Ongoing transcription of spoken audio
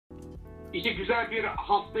İşte güzel bir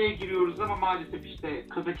haftaya giriyoruz ama maalesef işte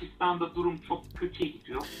Kazakistan'da durum çok kötüye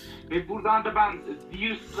gidiyor. Ve buradan da ben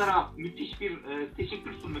Dears'lara müthiş bir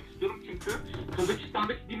teşekkür sunmak istiyorum. Çünkü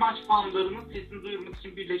Kazakistan'daki Dimash Fanlarının sesini duyurmak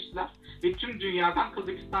için birleştiler. Ve tüm dünyadan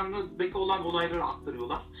Kazakistan'daki olan olayları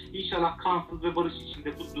aktarıyorlar. İnşallah kansız ve barış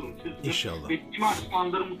içinde bu durum çözülür. İnşallah. Ve Dimash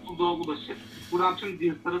Fanları mutluluğa ulaşır. Buradan tüm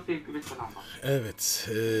Dears'lara sevgi ve selamlar. Evet,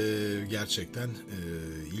 gerçekten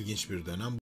ilginç bir dönem.